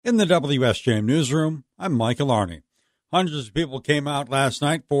In the WSJM newsroom, I'm Michael Arney. Hundreds of people came out last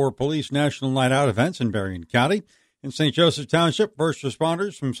night for Police National Night Out events in Berrien County. In St. Joseph Township, first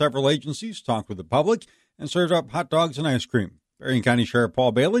responders from several agencies talked with the public and served up hot dogs and ice cream. Berrien County Sheriff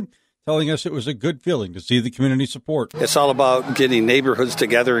Paul Bailey telling us it was a good feeling to see the community support. It's all about getting neighborhoods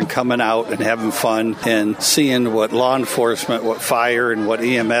together and coming out and having fun and seeing what law enforcement, what fire, and what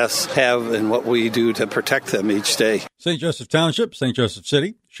EMS have and what we do to protect them each day. St. Joseph Township, St. Joseph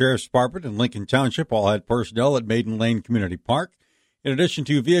City, Sheriff's Department, and Lincoln Township all had personnel at Maiden Lane Community Park. In addition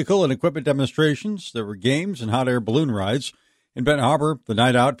to vehicle and equipment demonstrations, there were games and hot air balloon rides. In Benton Harbor, the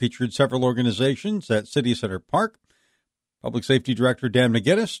night out featured several organizations at City Center Park. Public Safety Director Dan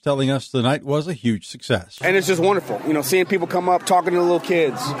McGinnis telling us the night was a huge success. And it's just wonderful, seeing people come up, talking to little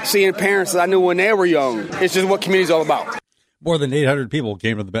kids, seeing parents that I knew when they were young. It's just what community's all about. More than 800 people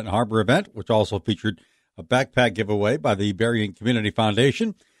came to the Benton Harbor event, which also featured a backpack giveaway by the Berrien Community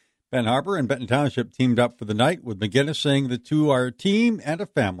Foundation. Benton Harbor and Benton Township teamed up for the night, with McGinnis saying the two are a team and a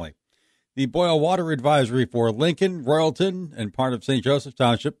family. The boil water advisory for Lincoln, Royalton, and part of St. Joseph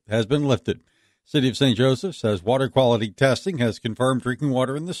Township has been lifted. City of St. Joseph says water quality testing has confirmed drinking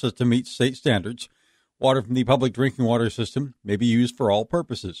water in the system meets state standards. Water from the public drinking water system may be used for all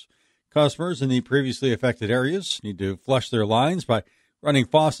purposes. Customers in the previously affected areas need to flush their lines by running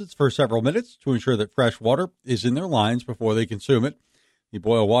faucets for several minutes to ensure that fresh water is in their lines before they consume it. The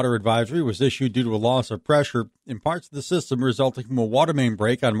boil water advisory was issued due to a loss of pressure in parts of the system resulting from a water main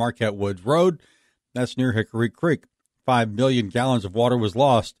break on Marquette Woods Road. That's near Hickory Creek. 5 million gallons of water was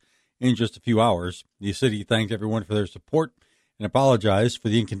lost in just a few hours. The city thanked everyone for their support and apologized for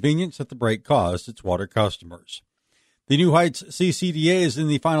the inconvenience that the break caused its water customers. The New Heights CCDA is in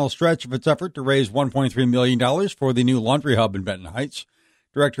the final stretch of its effort to raise $1.3 million for the new laundry hub in Benton Heights.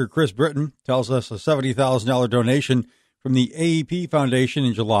 Director Chris Britton tells us a $70,000 donation from the AEP Foundation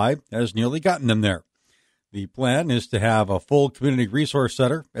in July has nearly gotten them there. The plan is to have a full community resource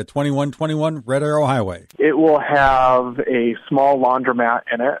center at 2121 Red Arrow Highway. It will have a small laundromat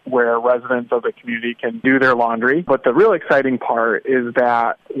in it where residents of the community can do their laundry. But the real exciting part is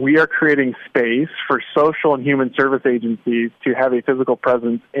that we are creating space for social and human service agencies to have a physical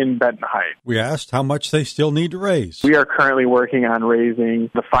presence in Benton Heights. We asked how much they still need to raise. We are currently working on raising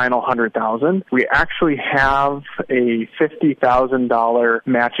the final $100,000. We actually have a $50,000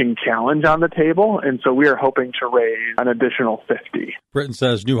 matching challenge on the table, and so we are hoping to raise an additional $50,000. Britton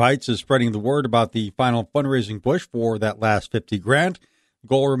says New Heights is spreading the word about the final fundraising push for that last $50,000. The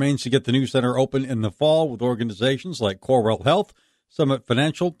goal remains to get the new center open in the fall, with organizations like Corewell Health, Summit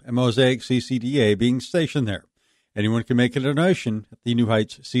Financial, and Mosaic CCDA being stationed there. Anyone can make a donation at the New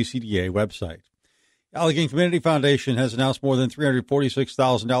Heights CCDA website. Allegan Community Foundation has announced more than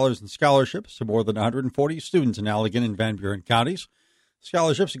 $346,000 in scholarships to more than 140 students in Allegan and Van Buren counties.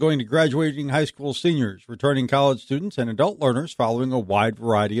 Scholarships are going to graduating high school seniors, returning college students, and adult learners following a wide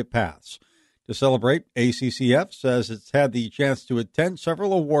variety of paths. To celebrate, ACCF says it's had the chance to attend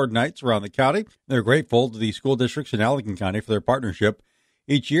several award nights around the county. They're grateful to the school districts in Allegan County for their partnership.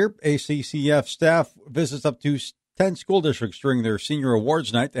 Each year, ACCF staff visits up to 10 school districts during their senior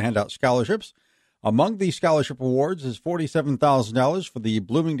awards night to hand out scholarships. Among the scholarship awards is $47,000 for the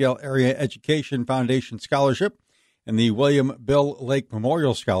Bloomingdale Area Education Foundation Scholarship and the William Bill Lake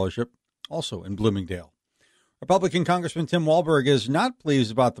Memorial Scholarship, also in Bloomingdale. Republican Congressman Tim Walberg is not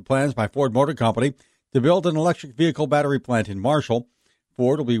pleased about the plans by Ford Motor Company to build an electric vehicle battery plant in Marshall.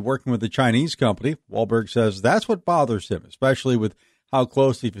 Ford will be working with the Chinese company. Walberg says that's what bothers him, especially with how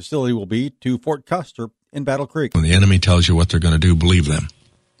close the facility will be to Fort Custer in Battle Creek. When the enemy tells you what they're going to do, believe them.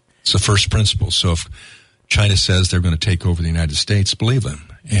 It's the first principle. So if China says they're going to take over the United States, believe them.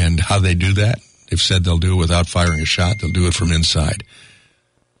 And how they do that, they've said they'll do it without firing a shot. They'll do it from inside.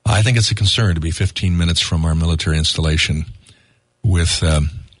 I think it's a concern to be 15 minutes from our military installation with a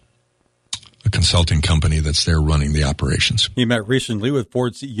consulting company that's there running the operations. He met recently with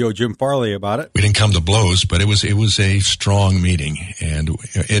Ford CEO Jim Farley about it. We didn't come to blows, but it was a strong meeting, and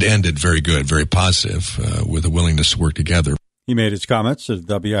it ended very good, very positive, with a willingness to work together. He made his comments at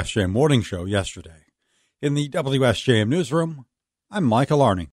the WSJM Morning Show yesterday. In the WSJM Newsroom, I'm Michael Arney.